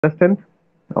Understand?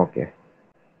 Okay.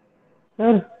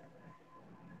 Sir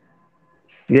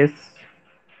Yes.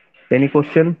 Any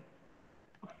question?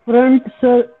 Front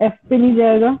sir F पे नहीं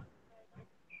जाएगा?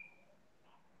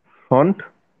 Font?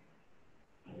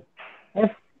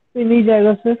 एफ पे नहीं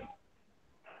जाएगा sir?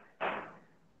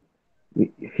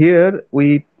 Here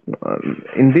we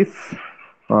in this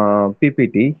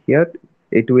PPT here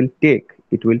it will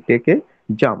take a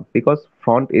jump because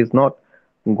front is not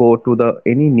go to the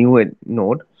any new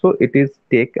node, so it is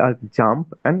take a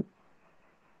jump and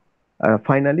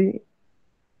finally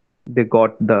they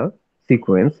got the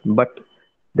sequence. But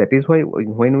that is why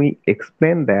when we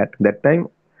explain that time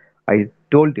I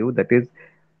told you that is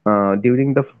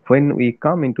during the when we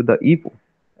come into the e,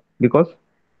 because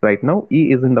right now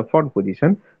E is in the front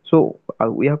position, so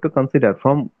we have to consider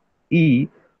from E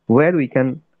where we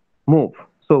can move.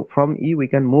 So from E we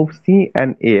can move C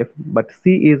and F, but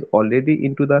C is already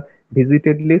into the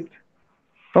visited list.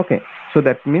 Okay, so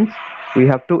that means we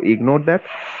have to ignore that,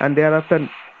 and thereafter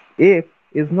F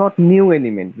is not new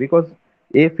element because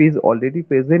F is already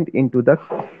present into the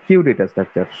Q data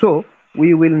structure. So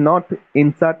we will not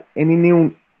insert any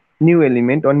new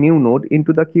element or new node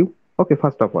into the queue. Okay,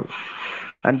 first of all,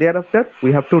 and thereafter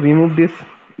we have to remove this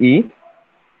E,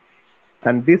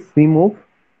 and this remove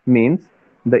means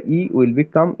the E will be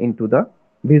come into the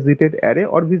visited array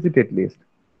or visited list,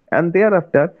 and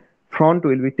thereafter front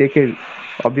will be taken.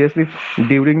 Obviously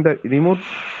during the remove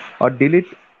or delete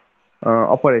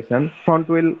operation, front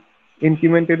will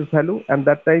increment its value, and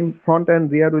that time front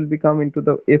and rear will become into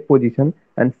the F position,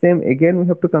 and same again we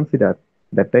have to consider.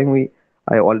 That time we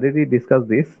I already discussed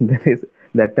this. That is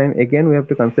that time again we have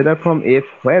to consider from F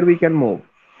where we can move.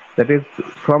 That is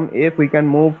from F we can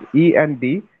move E and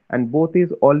D, and both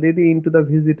is already into the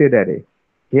visited array.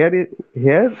 Here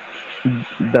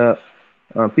the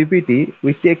PPT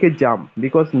we take a jump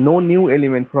because no new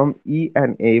element from E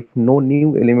and F, no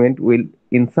new element will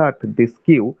insert this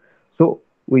queue. So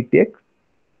we take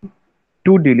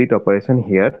two delete operation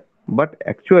here, but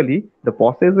actually the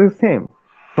process is same.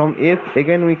 From F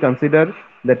again we consider,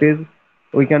 that is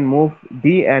we can move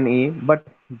D and E, but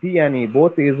D and E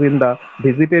both is in the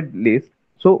visited list,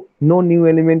 so no new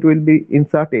element will be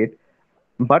inserted,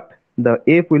 but the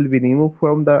F will be removed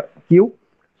from the queue.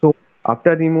 So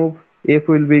after remove, F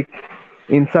will be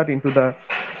insert into the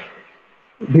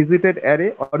visited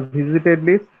array or visited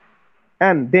list,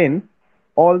 and then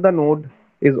all the node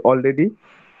is already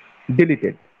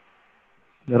deleted.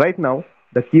 Right now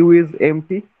the queue is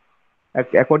empty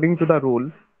according to the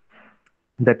rule,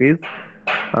 that is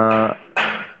uh,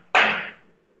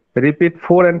 repeat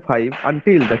 4 and 5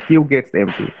 until the queue gets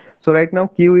empty. So right now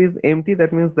queue is empty,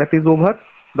 that means that is over,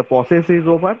 the process is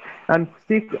over, and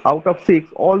 6 out of 6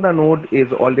 all the node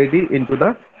is already into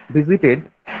the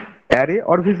visited array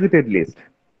or visited list.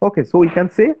 Okay, so we can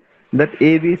say that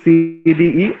A, B, C, D,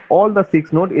 E, all the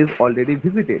 6 node is already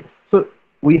visited. So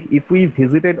we if we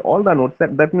visited all the nodes,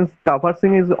 that means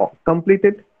traversing is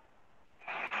completed,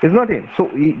 is not it? So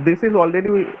this is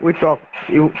already we talked.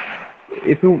 You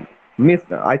if you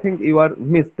missed, I think you are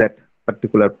missed that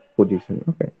particular position.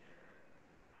 Okay.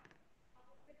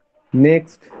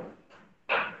 Next,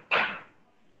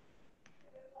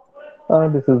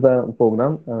 this is the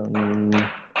program.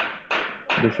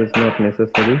 This is not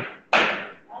necessary,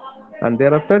 and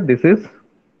thereafter this is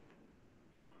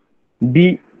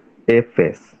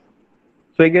DFS.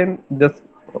 So again, just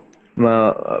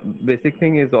basic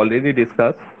thing is already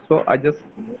discussed. So I just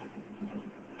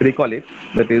recall it.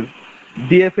 That is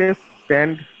DFS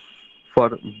stand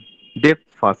for depth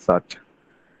first search.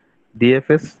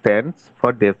 DFS stands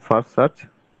for depth first search.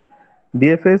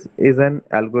 DFS is an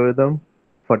algorithm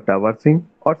for traversing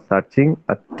or searching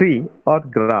a tree or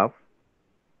graph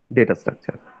data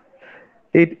structure.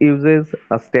 It uses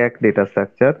a stack data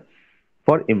structure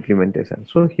for implementation.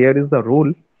 So here is the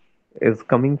rule is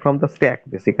coming from the stack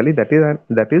basically, that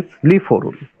is LIFO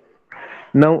rule.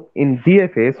 Now in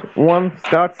DFS one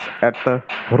starts at the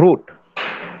root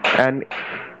and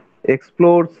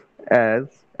explores as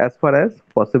far as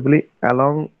possibly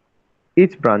along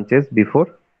each branches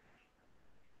before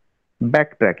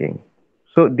backtracking.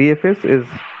 So DFS is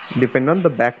depend on the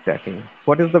backtracking.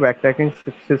 What is the backtracking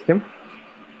system?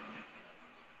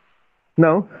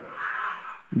 Now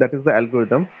that is the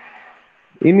algorithm.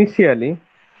 Initially,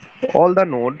 all the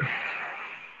node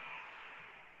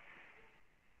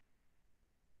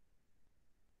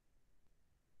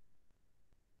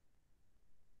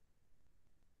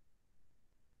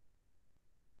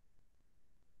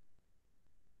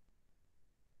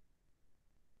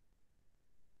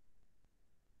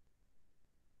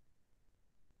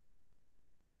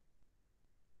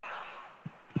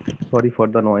Sorry for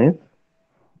the noise.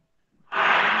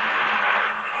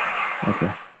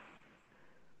 Okay.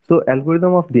 So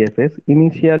algorithm of DFS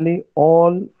initially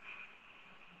all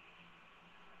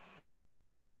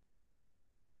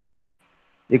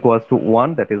equals to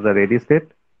 1, that is the ready state.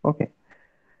 Okay.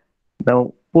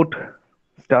 Now put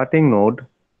starting node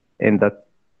in the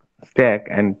stack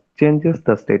and changes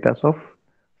the status of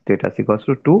status equals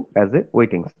to 2 as a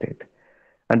waiting state.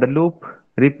 And the loop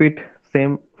repeat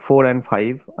same 4 and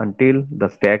 5 until the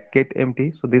stack get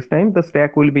empty. So this time the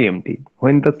stack will be empty.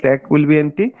 When the stack will be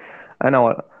empty, and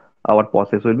our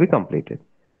process will be completed.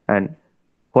 And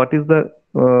what is the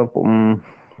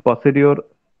procedure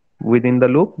within the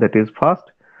loop? That is, first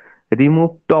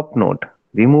remove top node.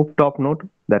 Remove top node.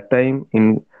 That time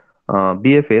in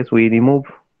BFS we remove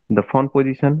the front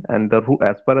position, and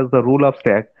as per as the rule of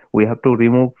stack we have to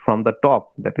remove from the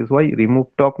top. That is why remove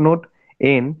top node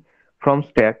in from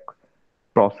stack,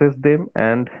 process them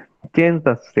and change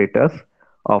the status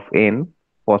of n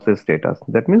process status.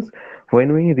 That means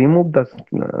when we remove the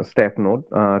stack node,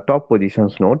 top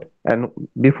positions node, and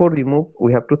before remove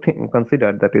we have to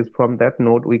consider, that is, from that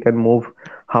node we can move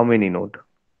how many node,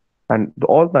 and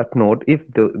all that node, if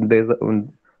there's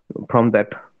from that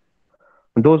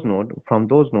those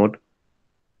node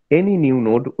any new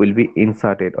node will be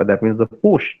inserted, or that means the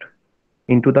pushed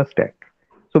into the stack.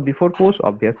 So before push,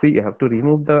 obviously you have to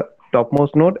remove the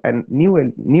topmost node, and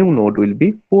new node will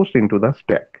be pushed into the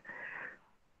stack.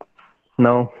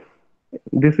 Now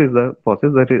this is the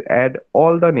process, that is add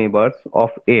all the neighbors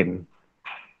of n.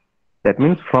 That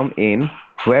means from n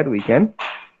where we can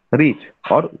reach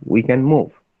or we can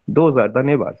move. Those are the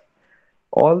neighbors.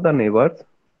 All the neighbors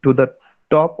to the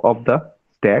top of the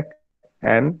stack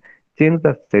and change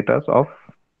the status of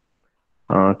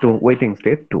to waiting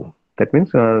state 2. That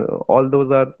means all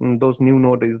those are those new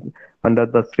node is under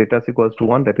the status equals to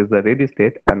 1, that is the ready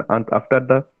state, and after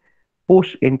the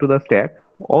push into the stack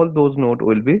all those node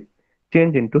will be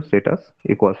changed into status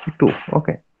equals to 2.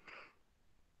 Okay.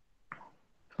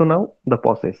 So now the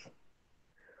process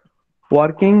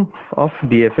working of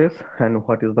DFS, and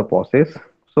what is the process.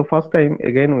 So first time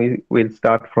again we will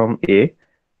start from A,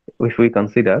 which we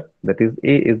consider, that is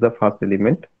A is the first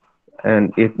element,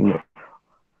 and it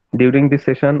during this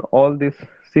session all this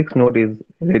 6 node is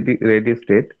ready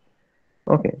state.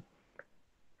 Okay.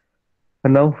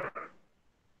 And now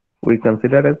we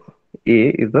consider as A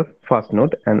is the first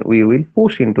node and we will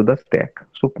push into the stack.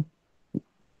 So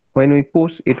when we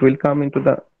push it will come into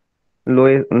the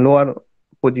lower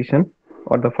position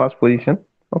or the first position.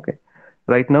 Okay.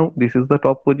 Right now this is the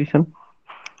top position.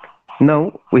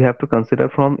 Now we have to consider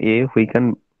from A we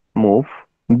can move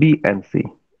B and C.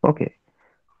 Okay.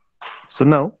 So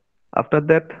now after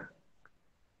that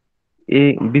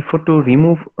A, before to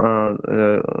remove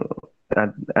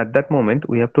at that moment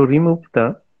we have to remove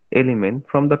the element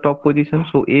from the top position.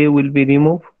 So A will be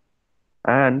removed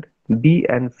and B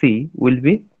and C will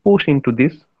be pushed into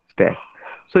this stack.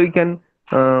 So you can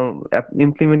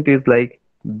implement is like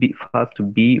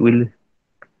first B will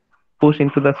push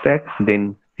into the stack,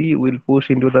 then C will push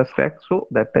into the stack. So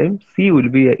that time C will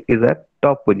be is at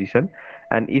top position,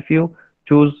 and if you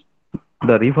choose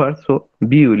the reverse, so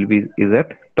B will be is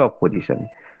at top position.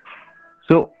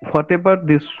 So whatever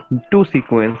these two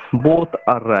sequence both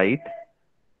are right,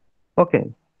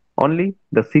 okay, only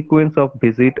the sequence of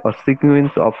visit or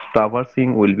sequence of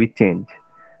traversing will be changed,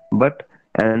 but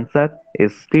answer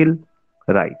is still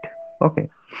right. Okay,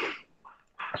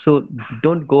 so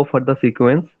don't go for the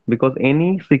sequence, because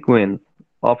any sequence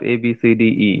of A B C D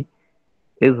E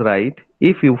is right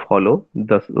if you follow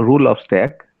the rule of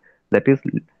stack, that is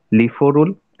LIFO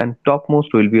rule, and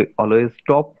topmost will be always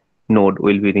top node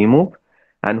will be removed,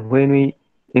 and when we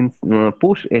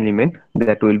push element,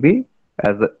 that will be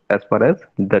as far as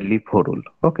the LIFO rule.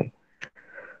 Okay,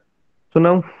 so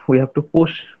now we have to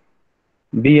push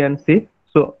B and C.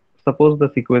 So suppose the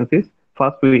sequence is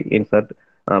first we insert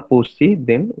push C,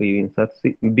 then we insert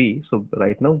B. So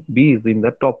right now B is in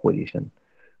the top position.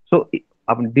 So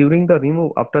during the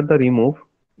remove, after the remove,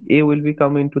 A will be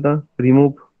come into the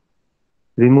remove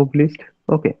list.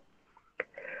 Okay.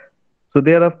 So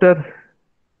thereafter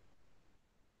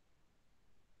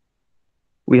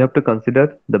we have to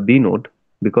consider the B node,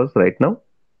 because right now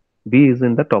B is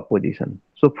in the top position.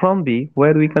 So from B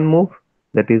where we can move,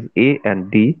 that is A and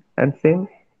D, and same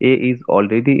A is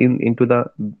already into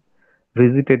the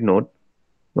visited node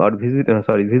or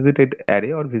visited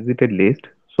array or visited list.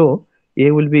 So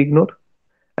A will be ignored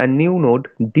and new node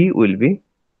D will be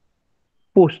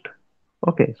pushed.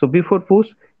 Okay, so before push,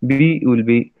 B will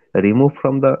be removed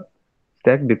from the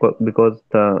stack, because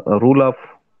the rule of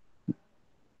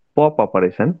pop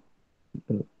operation,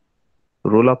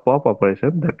 roll a pop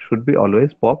operation, that should be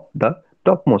always pop the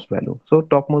topmost value. So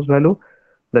topmost value,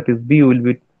 that is B, will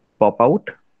be pop out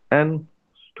and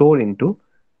store into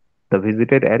the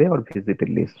visited array or visited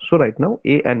list. So right now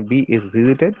A and B is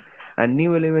visited and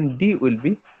new element D will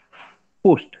be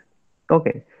pushed.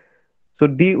 Okay, so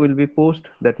D will be pushed,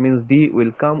 that means D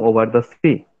will come over the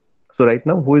C. So right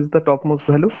now who is the topmost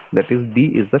value? That is D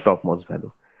is the topmost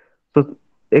value. So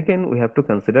again we have to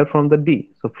consider from the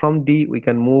D. So from D we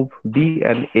can move B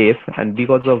and F, and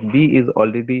because of B is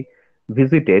already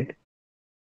visited,